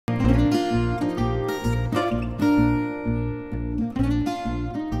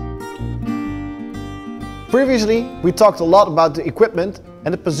Previously, we talked a lot about the equipment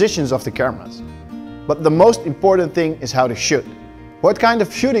and the positions of the cameras. But the most important thing is how to shoot. What kind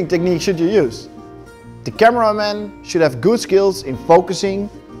of shooting technique should you use? The cameraman should have good skills in focusing,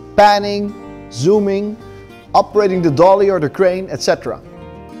 panning, zooming, operating the dolly or the crane, etc.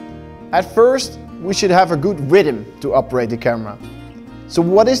 At first, we should have a good rhythm to operate the camera. So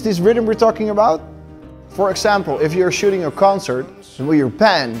what is this rhythm we're talking about? For example, if you're shooting a concert and when you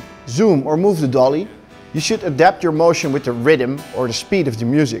pan, zoom or move the dolly, you should adapt your motion with the rhythm or the speed of the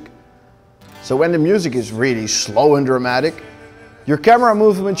music. So when the music is really slow and dramatic, your camera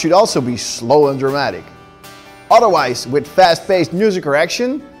movement should also be slow and dramatic. Otherwise, with fast-paced music or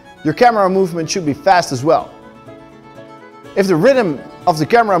action, your camera movement should be fast as well. If the rhythm of the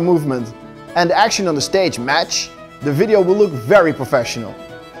camera movement and the action on the stage match, the video will look very professional.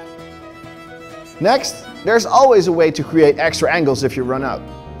 Next, there's always a way to create extra angles if you run out.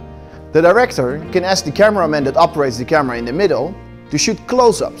 The director can ask the cameraman that operates the camera in the middle to shoot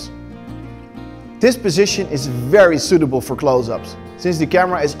close-ups. This position is very suitable for close-ups, since the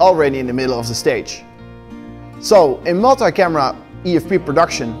camera is already in the middle of the stage. So, in multi-camera EFP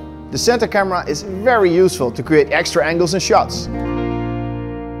production, the center camera is very useful to create extra angles and shots.